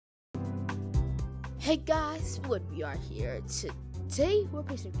Hey guys, what we are here today. We're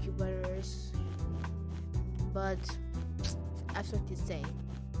playing some cube runners, but I have something to say.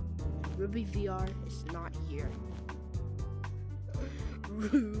 Ruby VR is not here.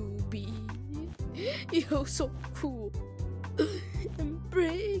 Ruby, you're so cool and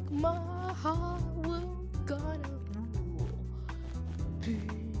break my heart. We're gonna rule.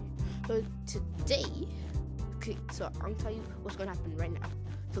 But today, okay, so I'm gonna tell you what's gonna happen right now.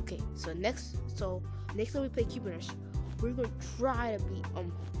 So next time we play cube runners, we're gonna try to beat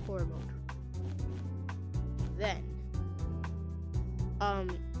horror mode. Then we're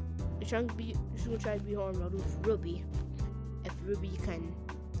just gonna try to beat horror mode with Ruby, if Ruby can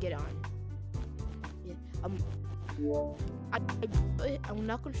get on. Yeah. I'm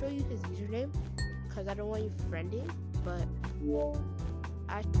not gonna show you his username because I don't want you friending, but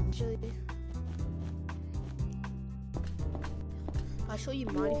actually I'll show you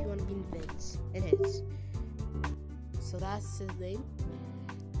mine if you want to be in Vince and his. So that's his name.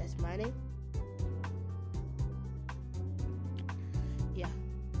 That's my name. Yeah.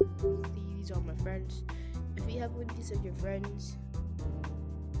 These are my friends. If you have one of these as your friends,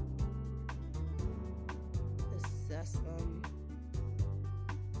 that's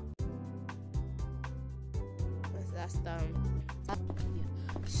yeah.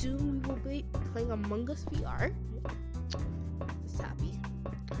 Soon we will be playing Among Us VR. Just happy.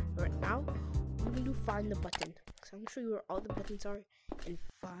 Right now, we're gonna do find the button. So I'm gonna show you where all the buttons are and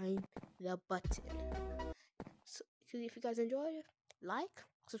find the button. So if you guys enjoy, like,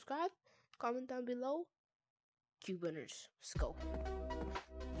 subscribe, comment down below. Cube winners, let's go.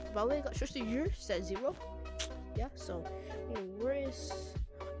 By the way, I got just a year, says 0. Yeah, so where is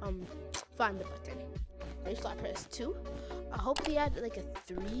find the button? I just got press 2. I hope they add like a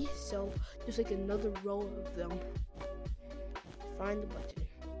 3, so there's like another row of them. Find the button.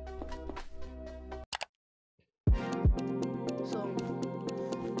 So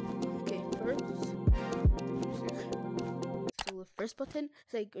okay, so the first button,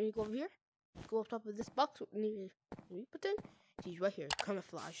 it's like when you go over here, go up top of this box near the button, he's right here,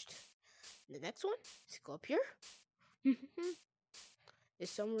 camouflaged. And the next one, let's go up here.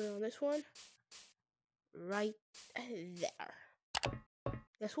 It's somewhere on this one, right there.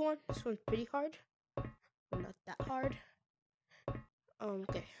 This one's pretty hard, but not that hard.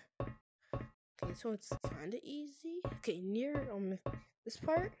 Okay, this one's kind of easy. Okay, near this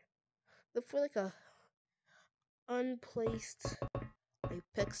part, look for like a unplaced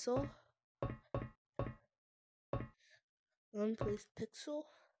pixel. Unplaced pixel.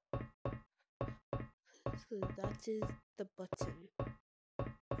 So that is the button.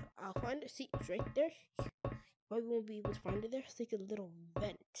 I'll find it. See, it's right there. Probably won't be able to find it there. It's like a little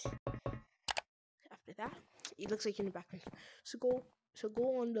vent. After that, it looks like you're in the background. So go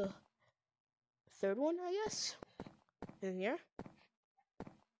on the third one, I guess. In here.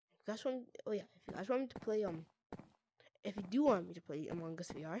 If you guys want, if you guys want me to play if you do want me to play Among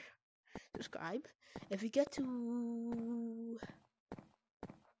Us VR, subscribe. If you get to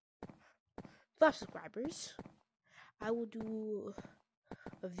 5 subscribers, I will do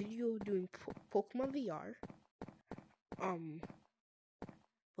a video doing Pokemon VR.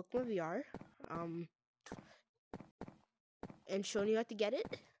 Pokemon VR. And showing you how to get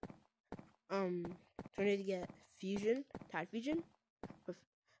it. Showing you how to get Fusion, Tide Fusion.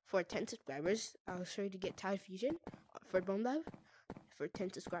 For 10 subscribers, I'll show you to get Tide Fusion for Bone Lab for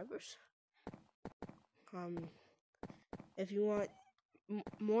 10 subscribers. If you want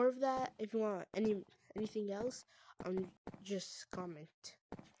more of that, if you want anything else, just comment.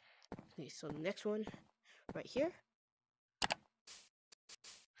 Okay, so the next one right here.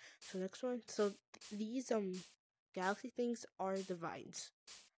 So next one, so these galaxy things are the vines.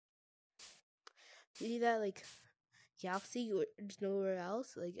 See that like galaxy, or there's nowhere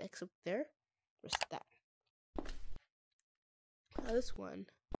else like except there. Where's that? This one.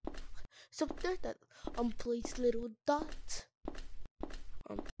 So there's that unplaced little dot.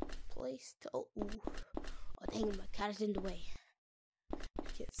 Unplaced. Oh dang it, my cat is in the way. I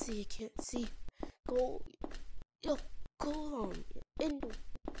can't see. Go on.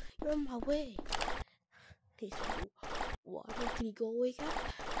 You're in my way. Okay, so water, can you go away,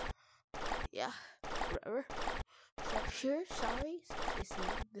 cat? Yeah, whatever. So up here, sorry. It's in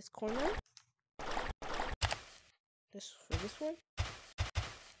this corner. This one.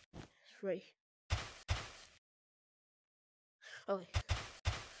 It's right. Okay.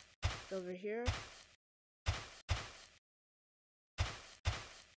 It's over here.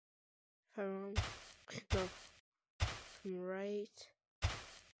 No. Right.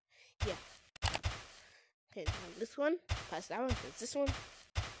 Yeah. Okay, now this one. Pass that one. There's this one.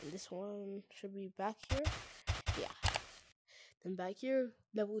 And this one should be back here. Yeah. Then back here,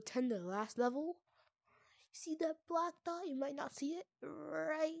 level 10, the last level. See that black dot? You might not see it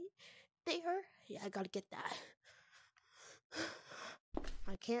right there. Yeah, I gotta get that.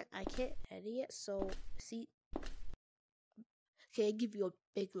 I can't edit it, so see. Okay, I'll give you a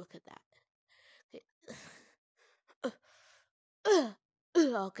big look at that. Okay.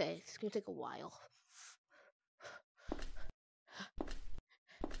 Okay, it's gonna take a while.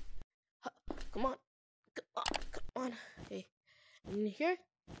 Come on. Come on. Okay. In here,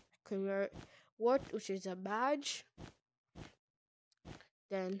 claim your word, which is a badge.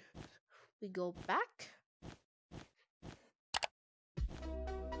 Then we go back.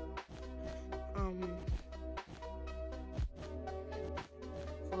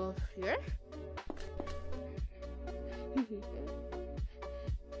 Go here.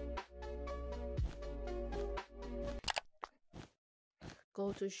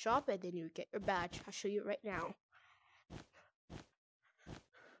 Go to shop and then you get your badge. I'll show you right now.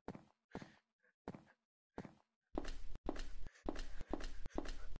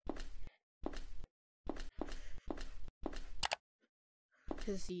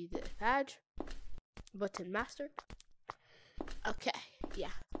 To see the badge, button master. Okay, yeah.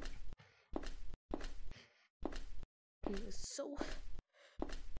 So,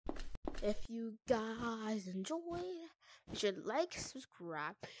 if you guys enjoyed, you should like,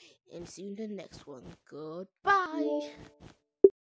 subscribe, and see you in the next one. Goodbye.